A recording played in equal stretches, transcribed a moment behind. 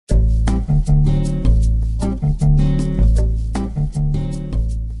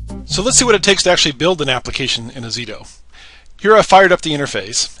So let's see what it takes to actually build an application in Azido. Here I fired up the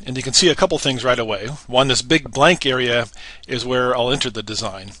interface, and you can see a couple things right away. One, this big blank area is where I'll enter the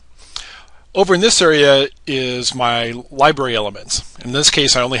design. Over in this area is my library elements. In this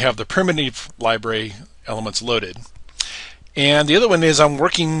case, I only have the primitive library elements loaded. And the other one is I'm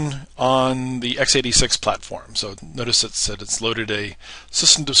working on the x86 platform. So notice it said it's loaded a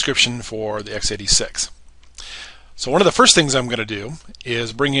system description for the x86. So one of the first things I'm going to do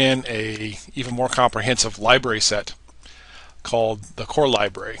is bring in a even more comprehensive library set called the core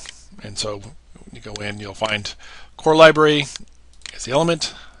library. And so when you go in, you'll find core library as the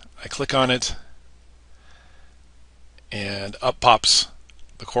element. I click on it, and up pops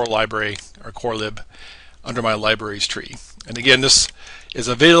the core library or core lib under my libraries tree. And again, this is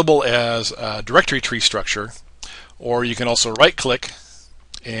available as a directory tree structure, or you can also right click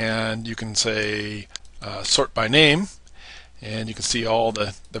and you can say sort by name, and you can see all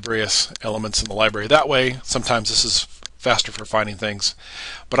the various elements in the library that way. Sometimes this is faster for finding things,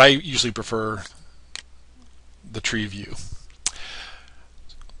 but I usually prefer the tree view.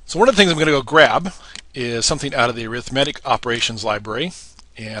 So one of the things I'm going to go grab is something out of the arithmetic operations library,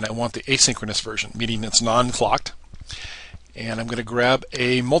 and I want the asynchronous version, meaning it's non-clocked. And I'm going to grab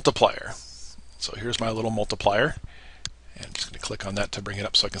a multiplier. So here's my little multiplier, and I'm just going to click on that to bring it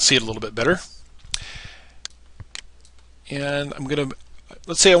up so I can see it a little bit better. And I'm going to,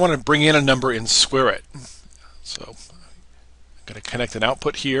 let's say I want to bring in a number and square it. So I'm going to connect an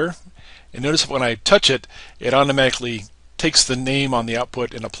output here, and notice when I touch it, it automatically takes the name on the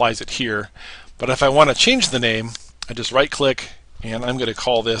output and applies it here. But if I want to change the name, I just right click, and I'm going to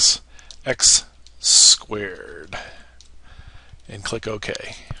call this x squared and click OK.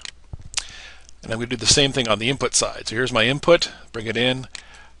 And I'm going to do the same thing on the input side. So here's my input, bring it in,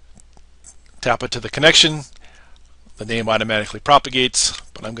 tap it to the connection. The name automatically propagates,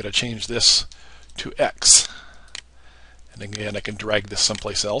 but I'm going to change this to X. And again, I can drag this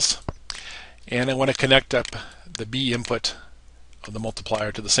someplace else. And I want to connect up the B input of the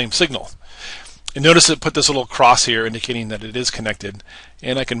multiplier to the same signal. And notice it put this little cross here indicating that it is connected,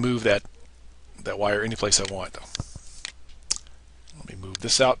 and I can move that wire any place I want. Let me move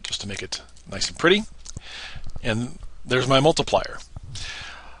this out just to make it nice and pretty. And there's my multiplier.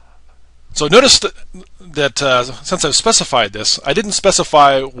 So notice that since I've specified this, I didn't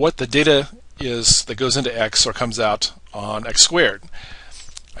specify what the data is that goes into X or comes out on X squared.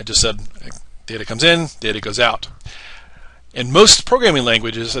 I just said data comes in, data goes out. In most programming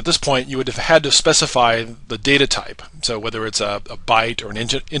languages, at this point, you would have had to specify the data type. So whether it's a byte or an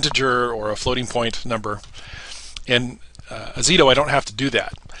integer or a floating point number. In Azido, I don't have to do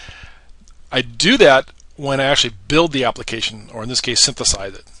that. I do that when I actually build the application, or in this case,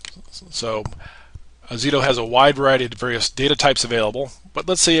 synthesize it. So Azido has a wide variety of various data types available, but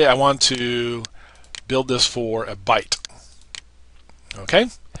let's say I want to build this for a byte. Okay,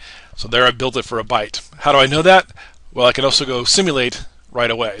 so there I built it for a byte. How do I know that? Well, I can also go simulate right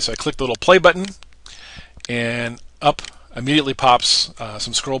away. So I click the little play button, and up immediately pops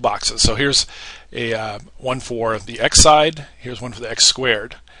some scroll boxes. So here's a one for the X side, here's one for the X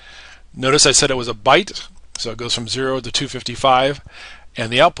squared. Notice I said it was a byte, so it goes from 0 to 255, and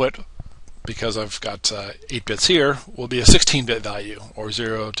the output, because I've got 8 bits here, will be a 16-bit value, or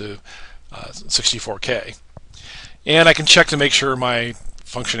 0 to 64K. And I can check to make sure my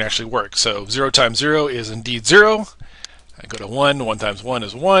function actually works. So 0 times 0 is indeed 0. I go to 1, 1 times 1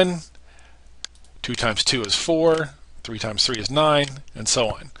 is 1, 2 times 2 is 4, 3 times 3 is 9, and so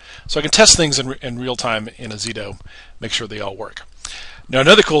on. So I can test things in real time in Azido, make sure they all work. Now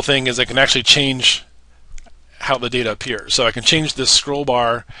another cool thing is I can actually change how the data appears. So I can change this scroll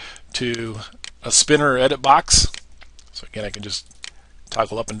bar to a spinner edit box. So again, I can just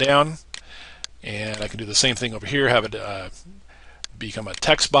toggle up and down, and I can do the same thing over here, have it become a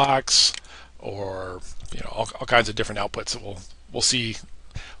text box, or all kinds of different outputs. We'll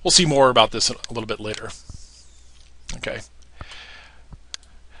see more about this a little bit later. Okay.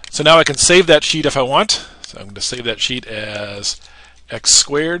 So now I can save that sheet if I want. So I'm going to save that sheet as X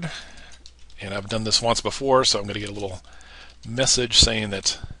squared, and I've done this once before, so I'm going to get a little message saying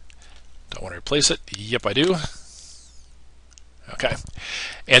that don't want to replace it. Yep, I do. Okay.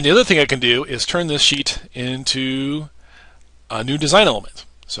 And the other thing I can do is turn this sheet into a new design element.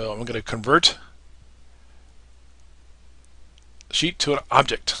 So I'm going to convert the sheet to an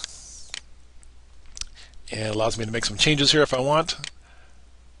object. And it allows me to make some changes here if I want.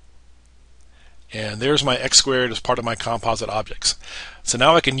 And there's my X squared as part of my composite objects. So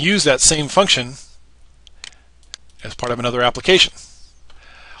now I can use that same function as part of another application.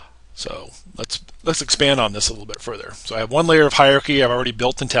 So let's expand on this a little bit further. So I have one layer of hierarchy I've already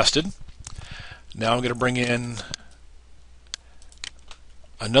built and tested. Now I'm going to bring in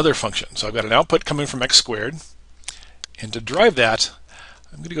another function. So I've got an output coming from x squared, and to drive that,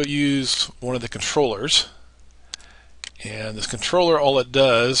 I'm going to go use one of the controllers. And this controller, all it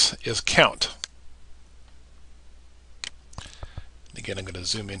does is count. Again, I'm going to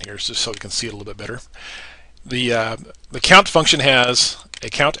zoom in here just so we can see it a little bit better. The count function has a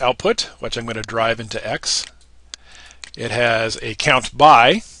count output, which I'm going to drive into x. It has a count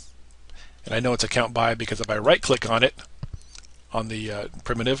by, and I know it's a count by because if I right-click on it, on the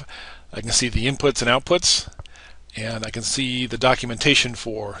primitive, I can see the inputs and outputs, and I can see the documentation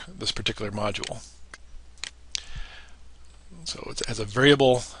for this particular module. So it has a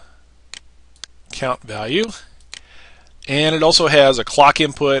variable count value, and it also has a clock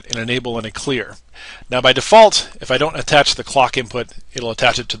input, an enable, and a clear. Now by default, if I don't attach the clock input, it'll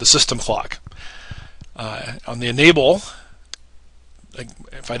attach it to the system clock. On the enable,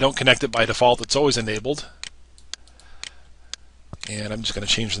 if I don't connect it by default, it's always enabled. And I'm just going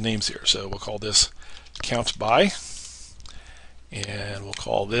to change the names here. So we'll call this count by, and we'll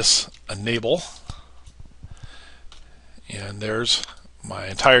call this enable. And there's my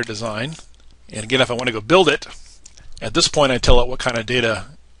entire design. And again, if I want to go build it, at this point I tell it what kind of data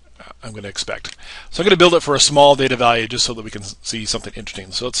I'm going to expect. So I'm going to build it for a small data value just so that we can see something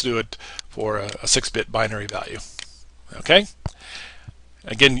interesting. So let's do it for a 6-bit binary value. Okay?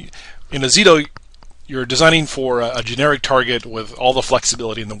 Again, in Azido, you're designing for a generic target with all the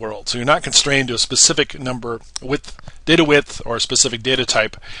flexibility in the world. So you're not constrained to a specific number data width or a specific data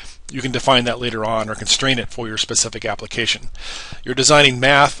type. You can define that later on or constrain it for your specific application. You're designing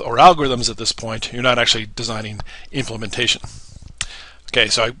math or algorithms at this point. You're not actually designing implementation. Okay,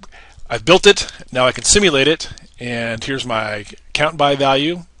 so I've built it. Now I can simulate it, and here's my count by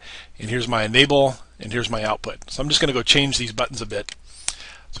value, and here's my enable, and here's my output. So I'm just going to go change these buttons a bit.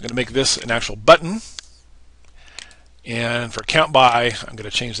 So I'm going to make this an actual button, and for count by, I'm going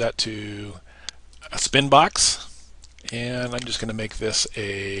to change that to a spin box, and I'm just going to make this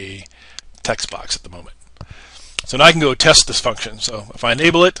a text box at the moment. So now I can go test this function. So if I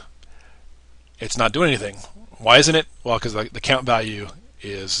enable it, it's not doing anything. Why isn't it? Well, because the count value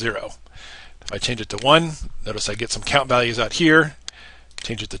is 0. If I change it to 1, notice I get some count values out here.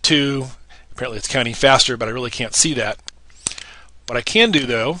 Change it to 2. Apparently it's counting faster, but I really can't see that. What I can do,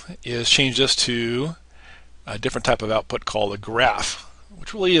 though, is change this to a different type of output called a graph,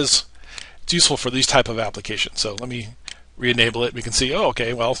 which really is useful for these type of applications. So let me re-enable it. We can see, oh,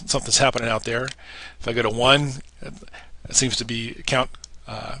 okay, well, something's happening out there. If I go to 1, it seems to be count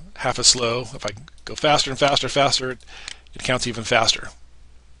half as slow. If I go faster and faster, it counts even faster.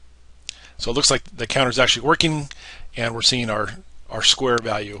 So it looks like the counter is actually working, and we're seeing our square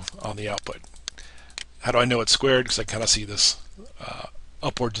value on the output. How do I know it's squared? Because I kind of see this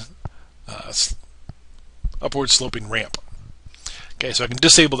upward sloping ramp. Okay, so I can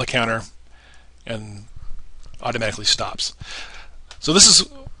disable the counter and automatically stops. So this is,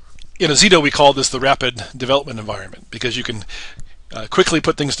 in Azido, we call this the rapid development environment, because you can quickly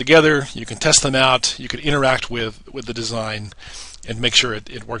put things together, you can test them out, you can interact with the design and make sure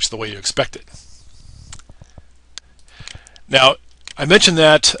it works the way you expect it. Now, I mentioned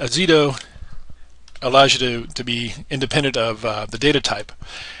that Azido allows you to be independent of the data type.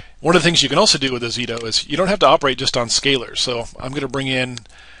 One of the things you can also do with Azido is you don't have to operate just on scalars. So I'm going to bring in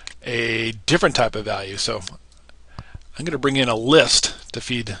a different type of value. So I'm going to bring in a list to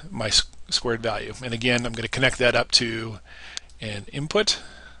feed my squared value. And again, I'm going to connect that up to an input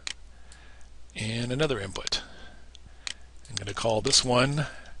and another input. I'm going to call this one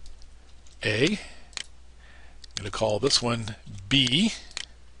A. I'm going to call this one B.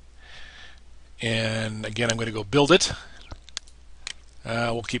 And again, I'm going to go build it.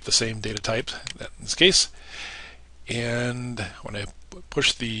 We'll keep the same data type in this case. And when I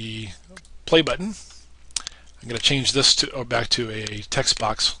push the play button, I'm going to change this back to a text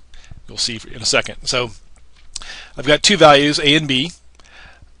box. You'll see in a second. So I've got two values, A and B.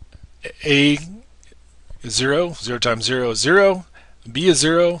 A is 0, 0 times 0 is 0. B is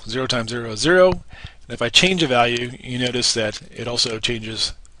 0, 0 times 0 is 0. And if I change a value, you notice that it also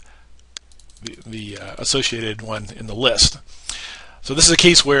changes the associated one in the list. So this is a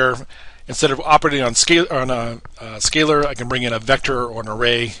case where instead of operating on a scalar, I can bring in a vector or an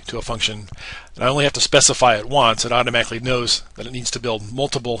array to a function. And I only have to specify it once. It automatically knows that it needs to build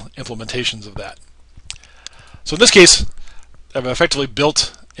multiple implementations of that. So in this case, I've effectively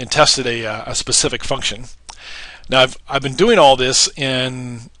built and tested a specific function. Now I've been doing all this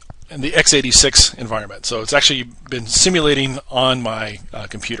in in the x86 environment. So it's actually been simulating on my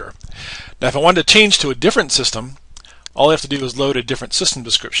computer. Now, if I wanted to change to a different system, all I have to do is load a different system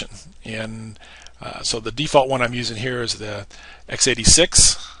description. And so the default one I'm using here is the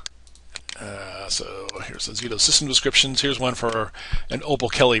x86. So here's Azido system descriptions. Here's one for an Opal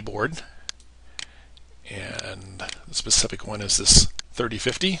Kelly board. And the specific one is this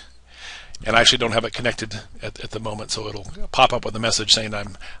 3050. And I actually don't have it connected at the moment, so it'll pop up with a message saying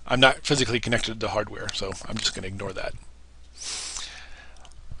I'm not physically connected to hardware, so I'm just going to ignore that.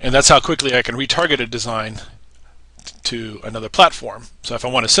 And that's how quickly I can retarget a design to another platform. So if I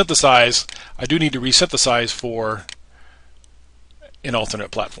want to synthesize, I do need to resynthesize for an alternate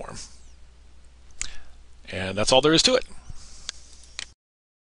platform. And that's all there is to it.